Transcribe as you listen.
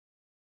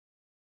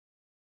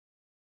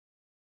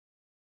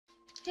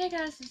Hey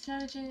guys, it's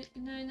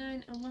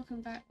Intelligent99 and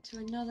welcome back to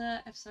another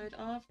episode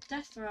of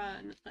Death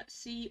Run. Let's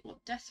see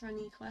what Death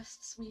Run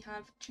quests we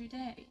have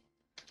today.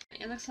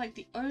 It looks like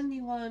the only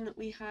one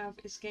we have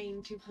is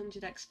gain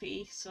 200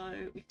 XP, so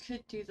we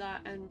could do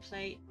that and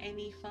play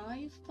any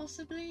 5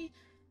 possibly.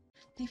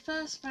 The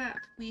first map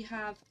we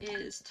have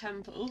is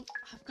Temple.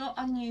 I've got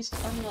unused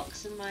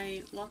unlocks in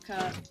my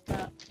locker,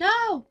 but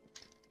no!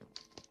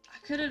 I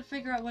couldn't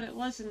figure out what it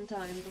was in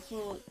time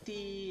before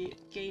the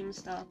game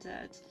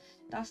started.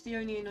 That's the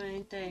only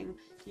annoying thing.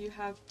 You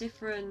have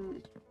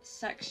different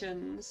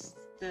sections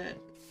that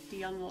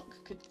the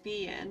unlock could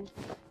be in,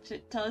 but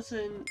it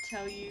doesn't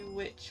tell you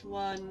which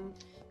one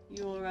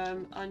your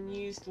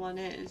unused one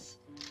is.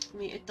 I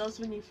mean, it does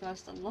when you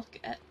first unlock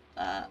it,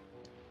 but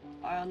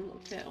I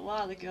unlocked it a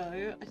while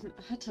ago and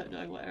I don't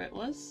know where it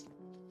was.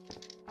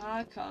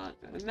 I can't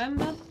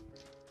remember.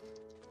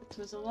 It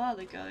was a while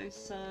ago,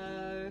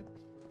 so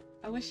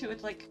I wish it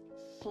would like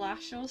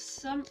flash or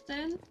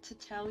something to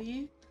tell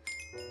you.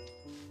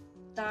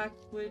 That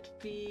would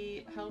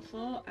be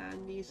helpful,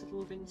 and these have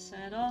all been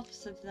set off,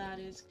 so that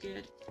is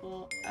good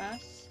for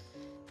us.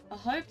 I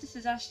hope this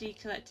is actually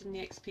collecting the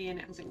XP and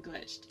it hasn't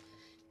glitched,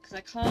 because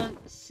I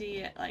can't see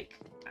it like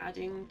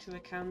adding to a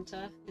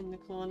counter in the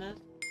corner.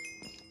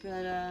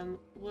 But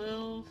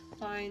we'll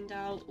find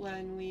out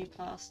when we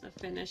pass the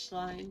finish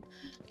line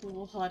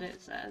what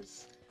it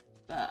says.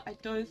 But I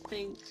don't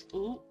think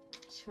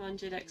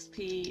 200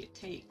 XP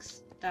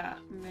takes that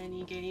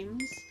many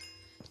games.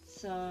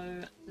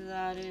 So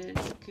that is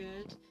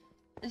good.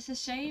 It's a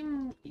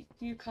shame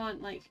you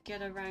can't like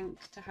get a rank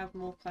to have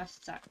more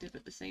quests active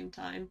at the same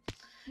time,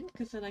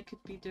 because then I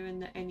could be doing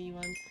the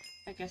anyone.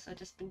 I guess I've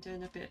just been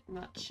doing a bit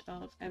much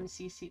of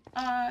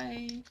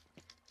MCCI,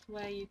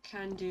 where you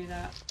can do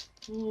that.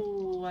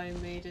 Ooh, I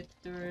made it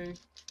through.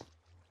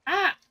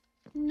 Ah!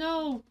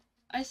 No!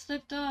 I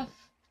slipped off.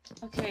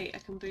 Okay, I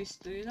can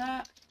boost through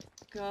that.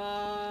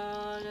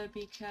 Gotta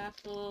be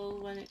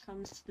careful when it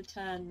comes to the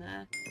turn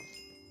there.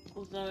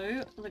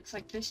 Although, it looks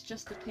like this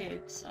just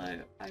appeared, so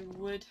I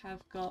would have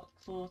got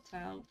caught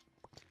out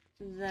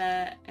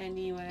there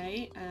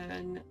anyway,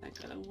 and I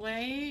gotta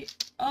wait.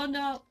 Oh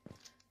no!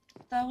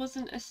 That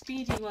wasn't a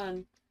speedy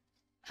one.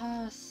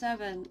 Ah,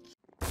 7th.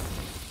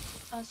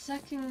 Our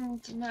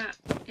second map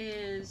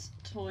is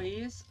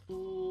Toys.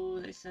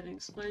 Ooh, they said an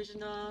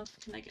explosion off.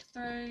 Can I get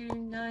through?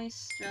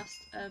 Nice, just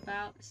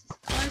about. This is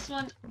a close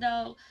one.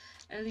 No!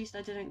 At least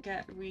I didn't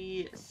get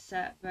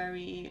reset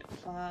very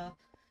far.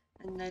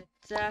 And they're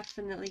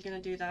definitely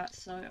gonna do that,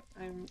 so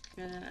I'm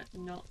gonna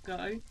not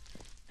go.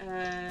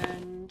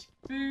 And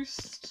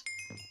boost.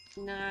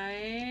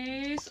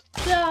 Nice.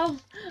 No!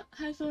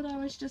 I thought I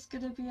was just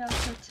gonna be able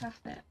to tap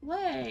it.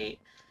 Wait!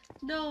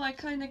 No, I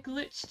kinda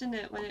glitched in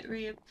it when it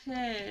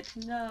reappeared.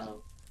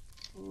 No.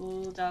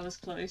 Ooh, that was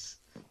close.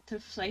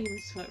 The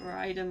flames went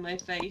right in my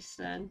face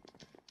then.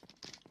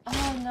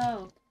 Oh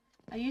no!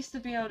 I used to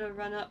be able to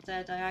run up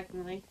there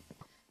diagonally.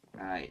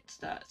 Right,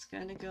 that's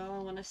gonna go. I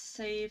want to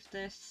save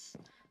this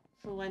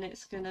for when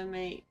it's gonna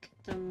make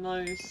the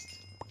most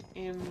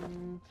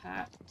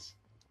impact.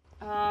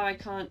 Oh, I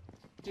can't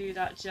do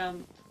that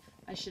jump.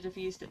 I should have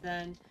used it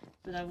then,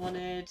 but I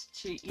wanted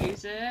to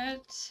use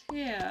it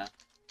here.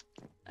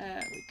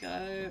 There we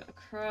go.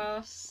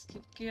 Across.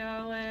 Keep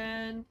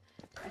going.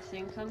 I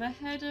think I'm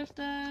ahead of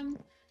them.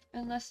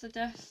 Unless the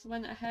death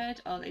went ahead.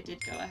 Oh, they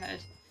did go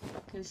ahead.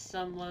 Because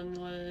someone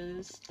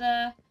was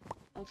there.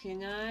 Okay,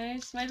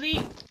 nice. My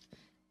leap!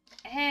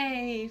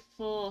 Hey,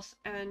 4th,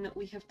 and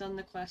we have done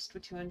the quest for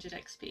 200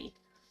 XP.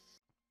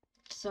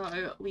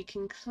 So we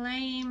can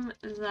claim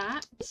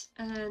that,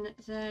 and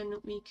then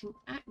we can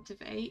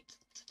activate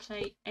to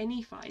play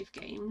any 5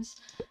 games,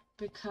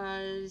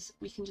 because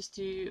we can just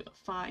do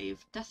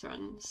 5 death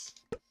runs.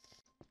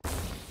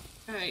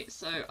 Alright,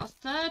 so our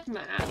third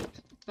map,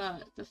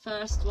 but the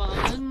first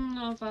one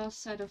of our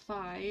set of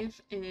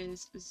 5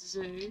 is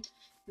Zoo.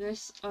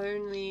 This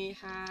only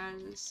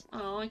has...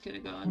 Oh, I could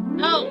have gone...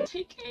 No!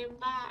 They came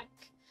back!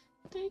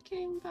 They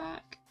came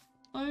back.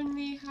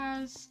 Only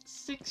has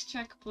 6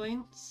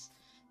 checkpoints,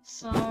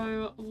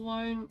 so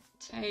won't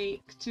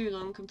take too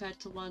long compared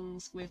to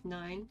ones with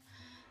 9.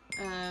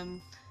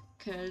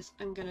 Because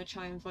I'm going to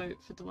try and vote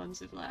for the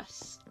ones with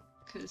less,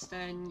 because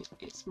then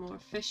it's more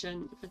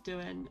efficient for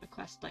doing a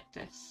quest like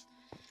this.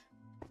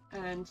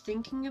 And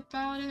thinking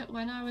about it,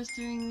 when I was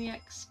doing the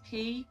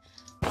XP,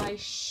 I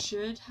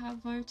should have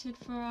voted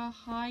for a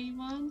high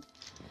one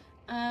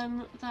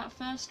that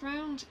first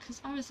round,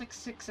 because I was like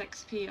 6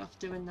 XP off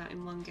doing that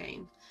in one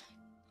game.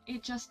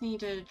 It just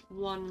needed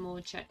one more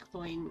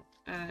checkpoint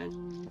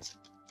and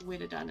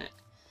we'd have done it.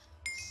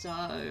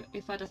 So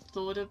if I'd have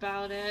thought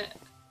about it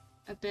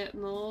a bit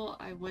more,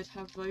 I would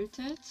have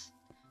voted,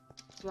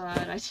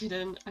 but I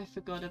didn't. I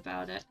forgot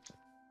about it.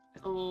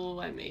 Oh,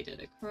 I made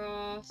it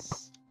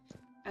across.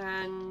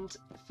 And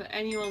for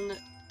anyone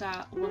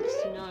that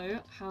wants to know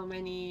how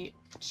many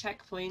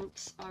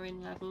checkpoints are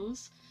in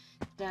levels,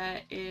 there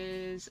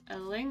is a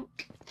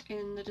link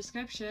in the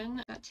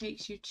description that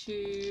takes you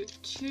to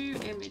 2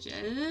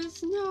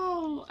 images.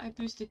 No! I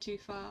boosted too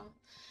far.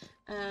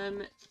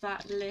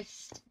 that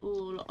list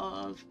all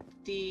of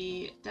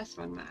the Death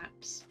Run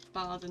maps,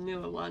 bar the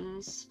newer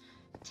ones.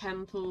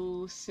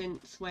 Temple,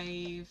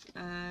 Synthwave,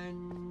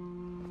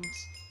 and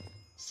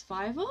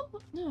Survival?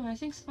 No, I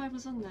think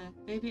Survival's on there.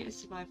 Maybe it is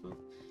Survival.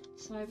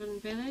 Survival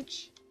and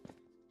Village.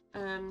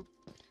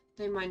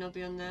 They might not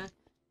be on there,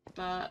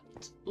 but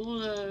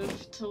all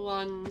of the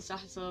ones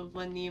as of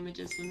when the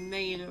images were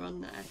made are on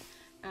there.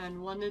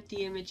 And one of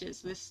the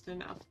images lists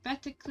them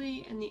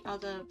alphabetically and the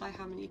other by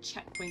how many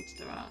checkpoints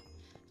there are,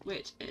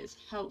 which is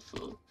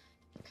helpful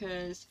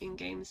because in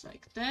games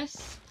like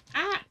this,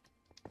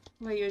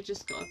 where you've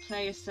just got to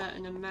play a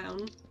certain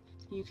amount,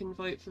 you can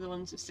vote for the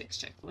ones with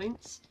 6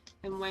 checkpoints,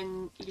 and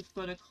when you've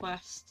got a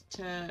quest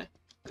to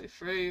go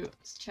through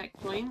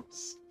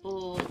checkpoints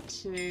or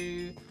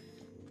to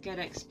get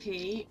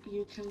XP,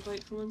 you can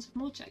vote for ones with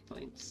more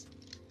checkpoints,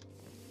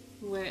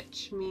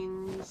 which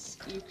means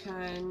you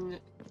can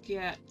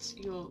get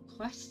your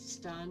quests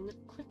done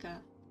quicker.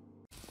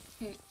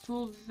 Okay,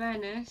 for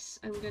Venice,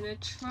 I'm gonna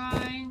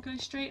try and go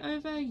straight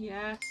over.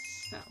 Yes,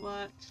 that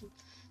worked.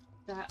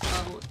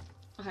 Oh,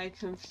 I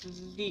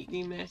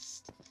completely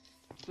missed.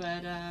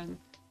 But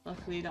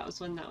luckily that was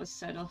when that was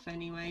set off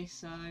anyway,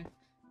 so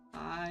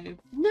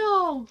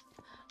no!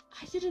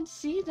 I didn't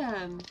see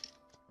them.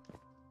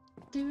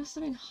 They must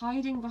have been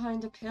hiding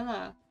behind a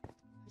pillar.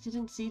 I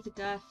didn't see the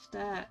death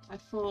there. I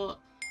thought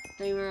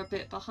they were a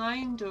bit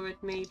behind or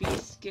had maybe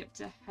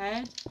skipped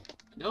ahead.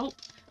 Nope.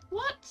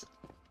 What?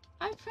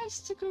 I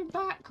pressed to go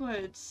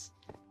backwards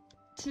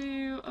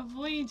to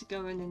avoid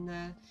going in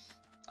there.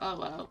 Oh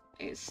well,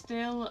 it's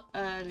still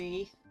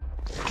early,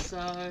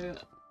 so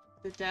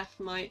the death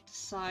might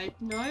decide,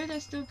 no, they're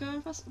still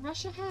going fast.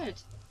 Rush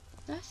ahead.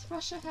 Let's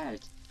rush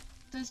ahead.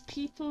 There's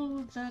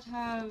people that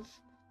have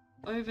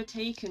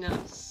overtaken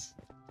us.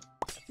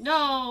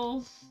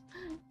 No!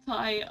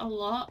 By a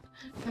lot,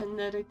 and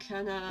that are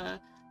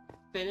gonna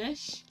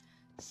finish.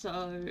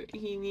 So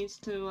he needs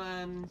to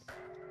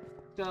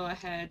go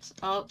ahead.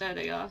 Oh, there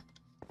they are.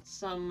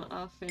 Some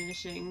are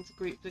finishing. The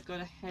group that got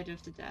ahead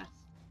of the death.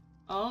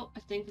 Oh, I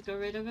think we got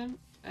rid of him.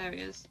 There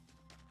he is.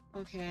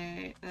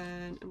 Okay,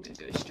 and I'm gonna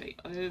go straight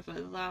over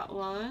that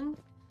one.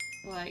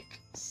 Like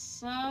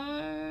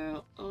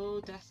so.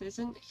 Oh, death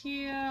isn't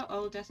here.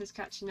 Oh, death is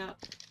catching up.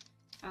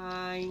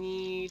 I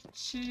need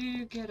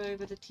to get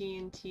over the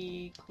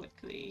TNT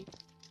quickly.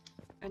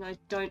 And I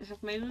don't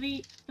have my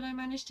leap, but I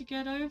managed to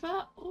get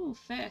over. Oh,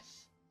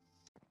 5th.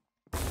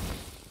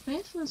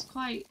 5th was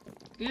quite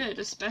good,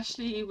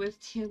 especially with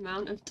the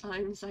amount of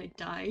times I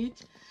died.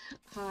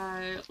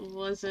 I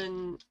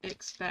wasn't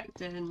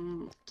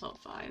expecting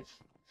top 5.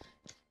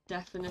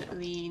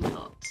 Definitely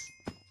not.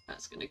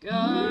 That's gonna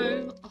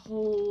go.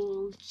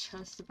 Oh,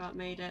 just about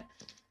made it.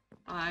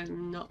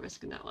 I'm not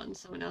risking that one.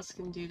 Someone else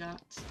can do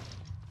that.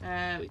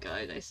 There we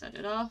go. They set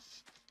it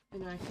off.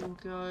 And I can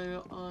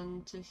go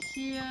on to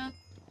here.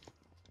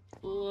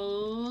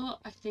 Oh,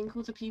 I think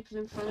all the people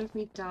in front of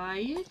me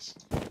died.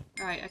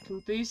 Alright, I can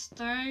boost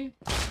through.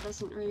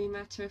 Doesn't really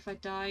matter if I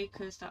die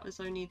because that was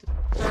only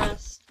the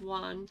first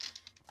one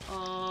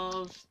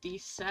of the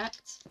set.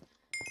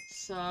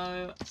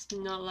 So it's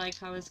not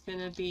like I was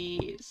gonna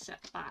be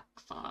set back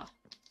far.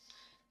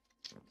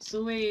 It's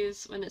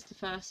always, when it's the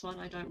first one,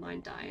 I don't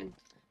mind dying.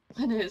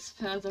 When it's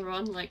further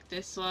on, like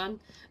this one,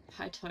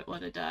 I don't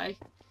want to die.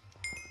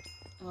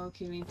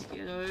 Okay, we need to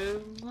get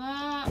over.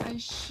 I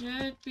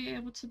should be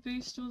able to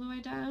boost all the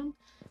way down.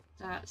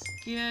 That's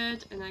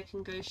good, and I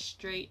can go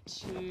straight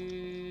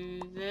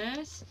to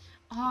this.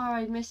 Oh,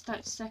 I missed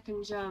that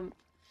second jump.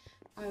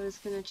 I was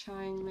gonna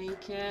try and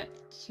make it.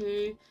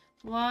 2,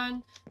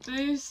 1,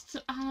 boost.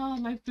 Ah,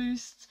 my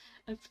boost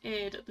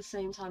appeared at the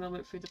same time I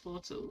went through the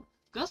portal.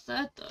 Got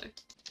 3rd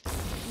though.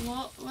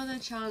 What were the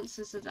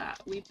chances of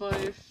that? We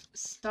both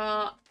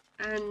start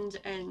and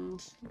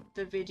end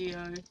the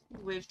video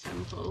with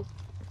Temple.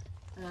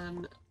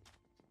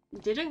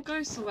 Didn't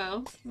go so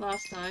well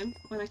last time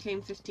when I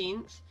came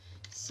 15th,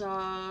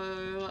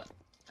 so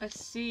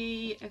let's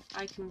see if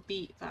I can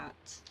beat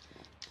that.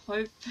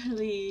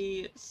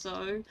 Hopefully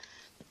so,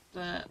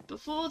 but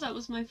before that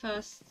was my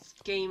first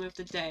game of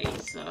the day,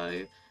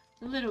 so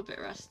a little bit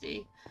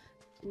rusty.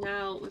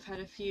 Now we've had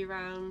a few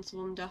rounds,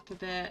 warmed up a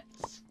bit.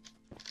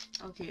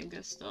 Okay, I'm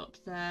gonna stop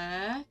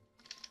there.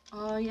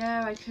 Oh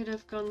yeah, I could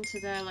have gone to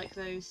there like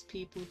those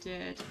people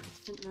did.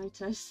 I didn't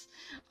notice.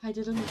 I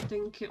didn't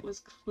think it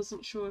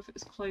wasn't sure if it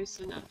was close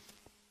enough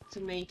to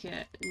make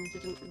it and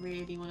didn't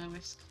really want to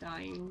risk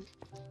dying.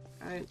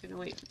 I'm gonna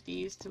wait for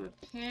these to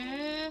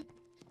appear.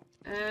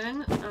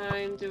 And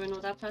I'm doing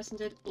what that person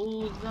did,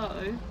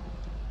 although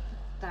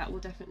that will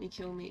definitely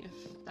kill me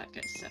if that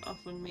gets set off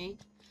on me.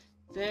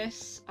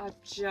 This,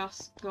 I've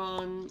just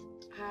gone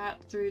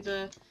through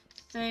the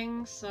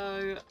thing,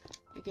 so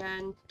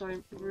again,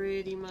 don't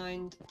really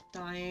mind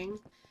dying.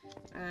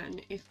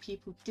 And if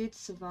people did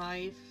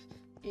survive,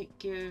 it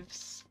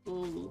gives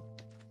all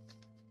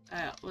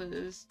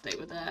they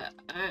were there,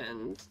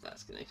 and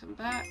that's gonna come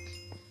back.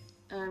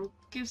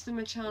 Gives them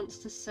a chance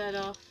to set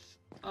off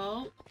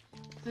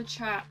the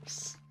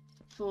traps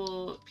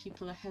for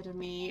people ahead of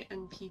me,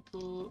 and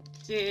people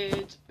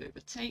did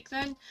overtake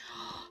then.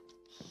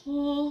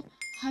 Oh,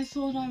 I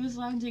thought I was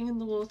landing in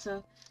the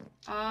water.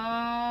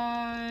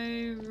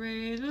 I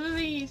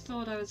really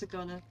thought I was a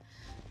goner,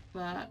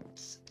 but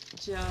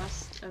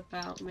just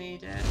about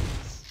made it.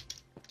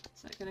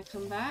 Is that gonna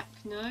come back?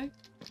 No?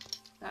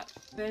 That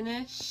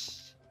finish?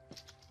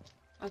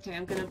 Okay,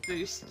 I'm gonna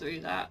boost through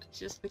that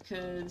just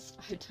because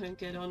I don't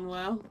get on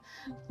well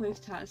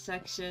with that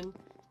section,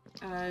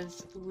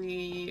 as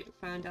we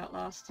found out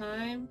last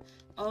time.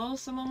 Oh,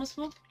 someone was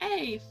 4th.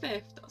 Hey,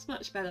 5th! That's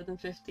much better than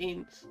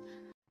 15th.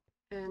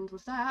 And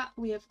with that,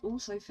 we have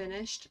also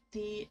finished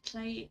the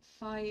play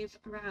 5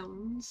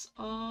 rounds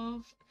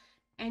of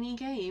any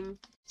game.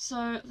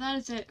 So that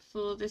is it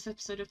for this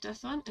episode of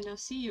Death Run, and I'll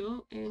see you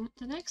all in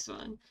the next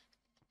one.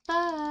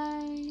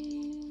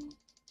 Bye!